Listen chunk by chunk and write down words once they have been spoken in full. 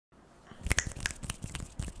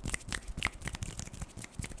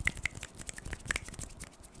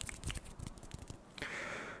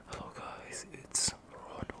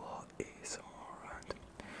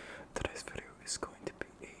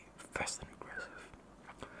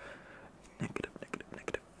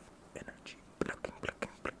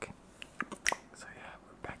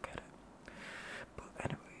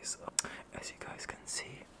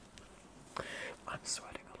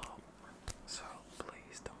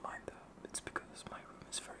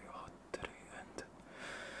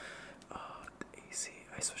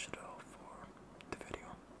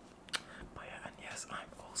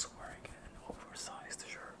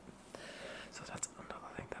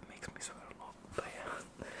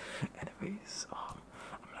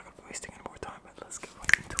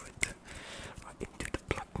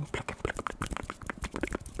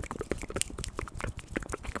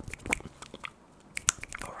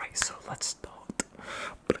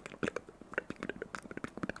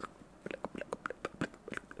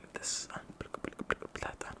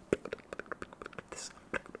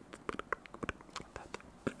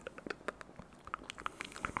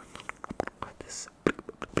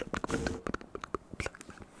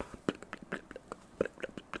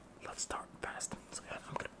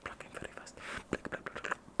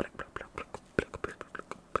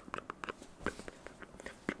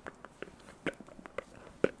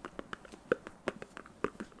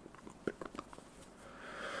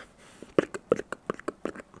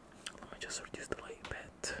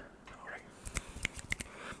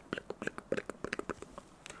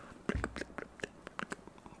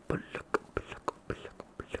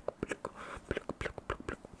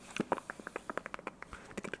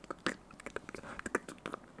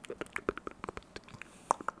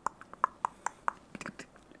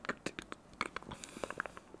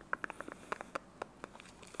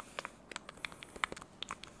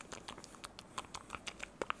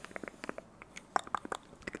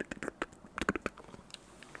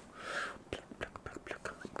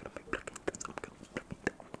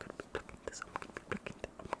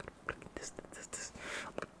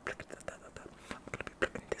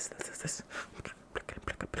this.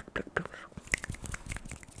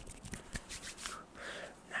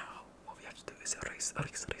 Now what we have to do is erase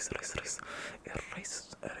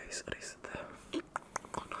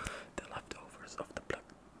the leftovers of the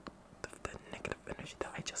negative energy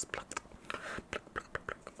that I just plucked.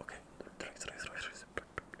 Okay.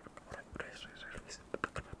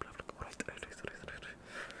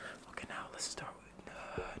 Okay, now let's start with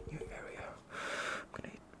a new area. I'm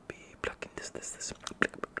gonna be plucking this.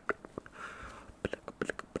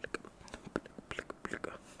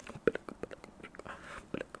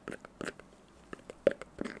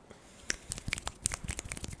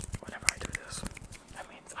 Whenever I do this, that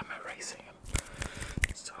means I'm erasing them,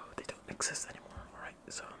 so they don't exist anymore. Alright,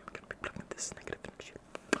 so I'm gonna be plucking this negative energy.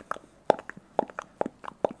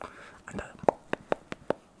 And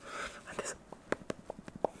this.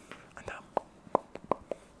 And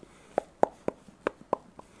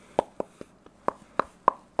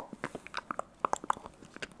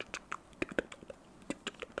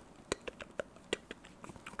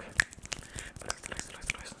okay.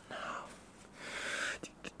 Rest. Now.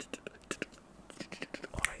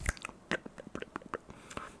 Alright.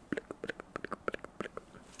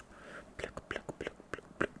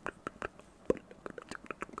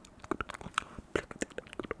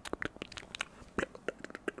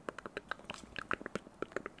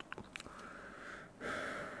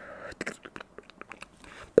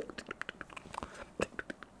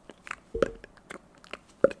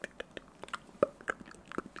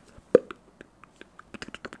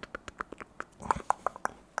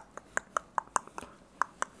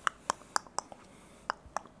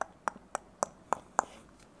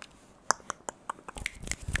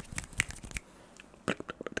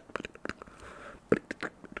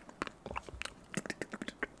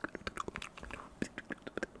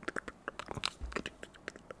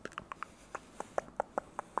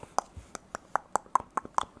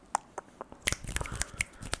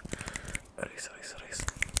 Erase. Right. Erase.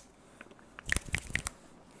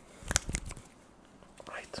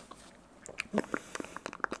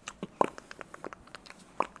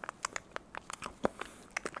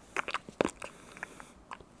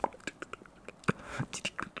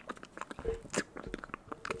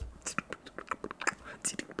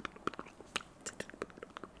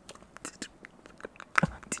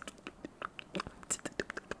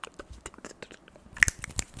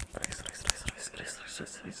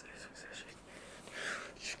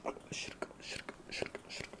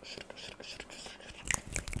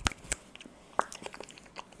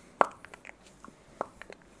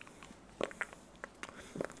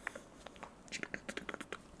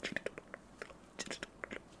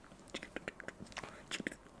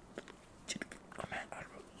 Oh man, I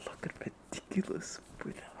look ridiculous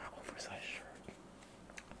with an oversized shirt.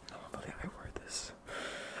 Normally I wear this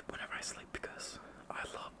whenever I sleep because I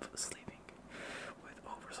love sleeping with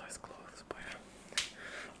oversized clothes.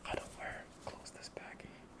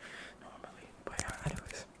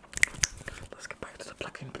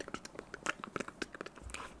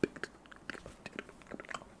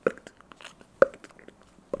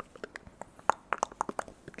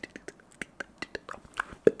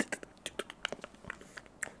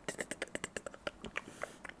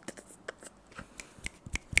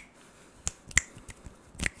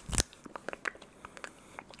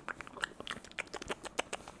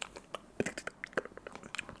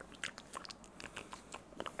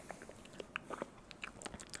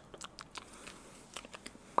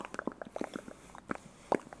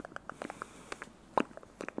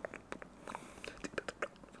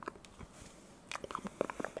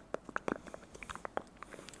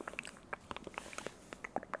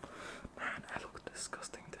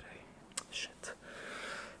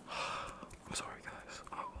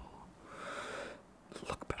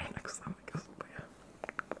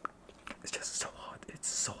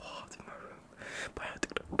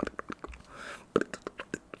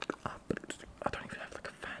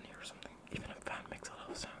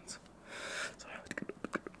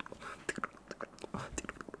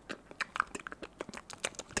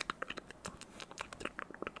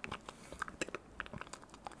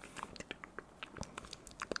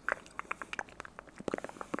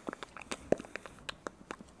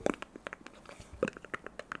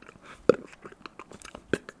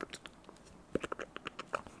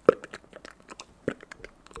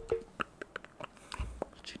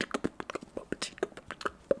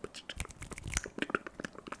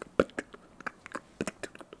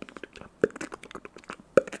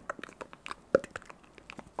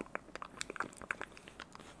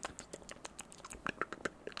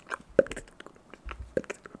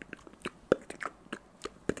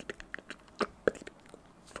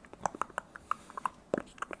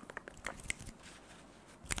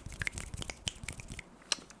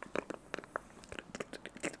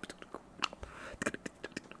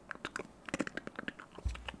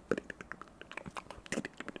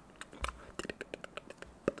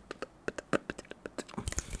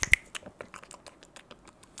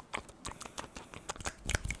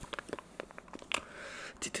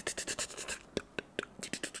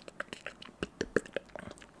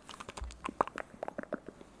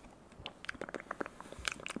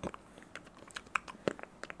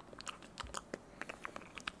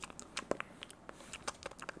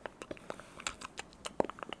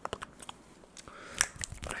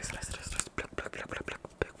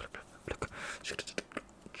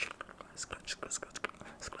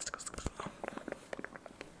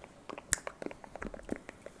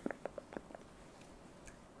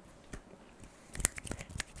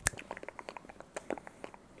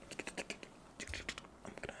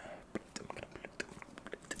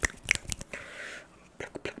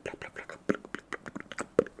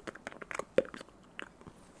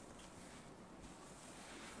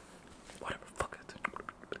 Whatever, fuck it.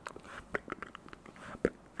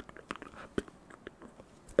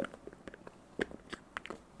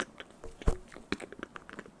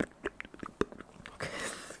 Okay,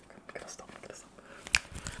 I'm gonna stop.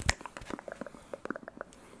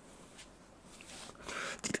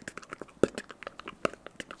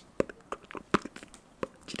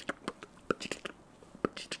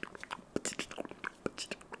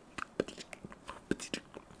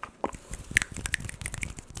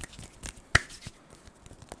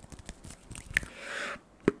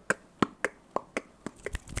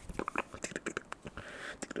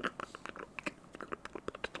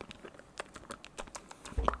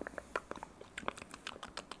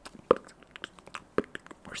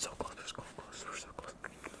 We're so close, we're so close, we're so close.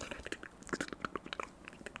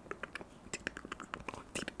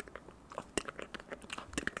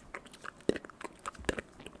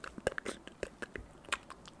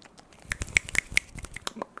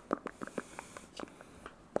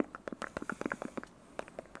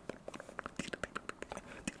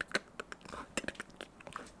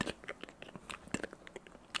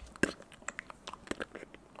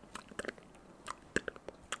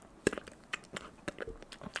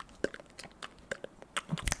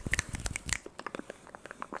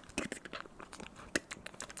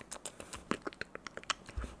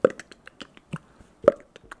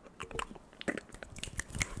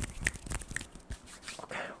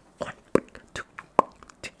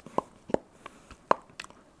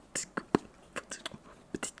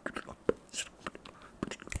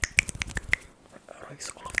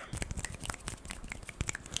 Erase all of them.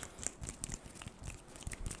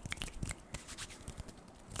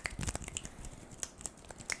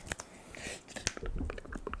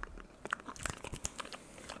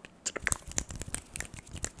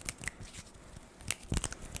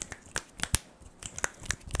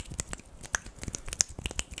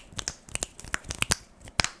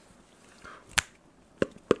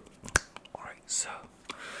 Alright, so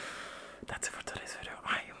that's it for today's video.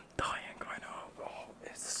 I am dying right now. Oh,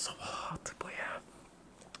 it's so hot, but yeah.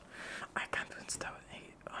 I can't even stop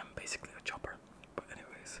it. I'm basically a chopper. But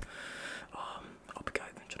anyways, hope you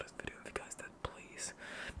guys enjoyed this video. If you guys did, please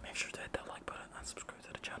make sure to hit that like button and subscribe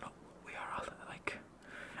to the channel. We are at like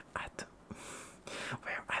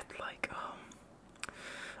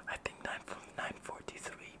I think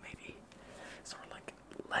 943 maybe. So we're like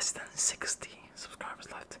less than 60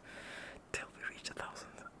 subscribers left till we reach 1,000.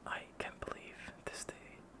 I can't believe this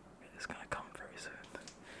day is gonna come very soon.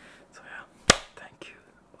 So yeah, thank you.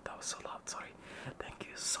 Oh, that was so loud, sorry. Thank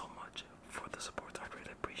you so much for the support. I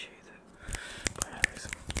really appreciate it. But anyways,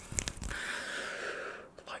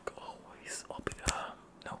 like always, I'll be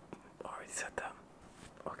no, I already said that.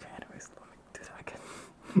 Okay, anyways, let me do that again.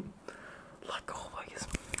 Like always,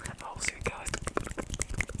 I'll see you guys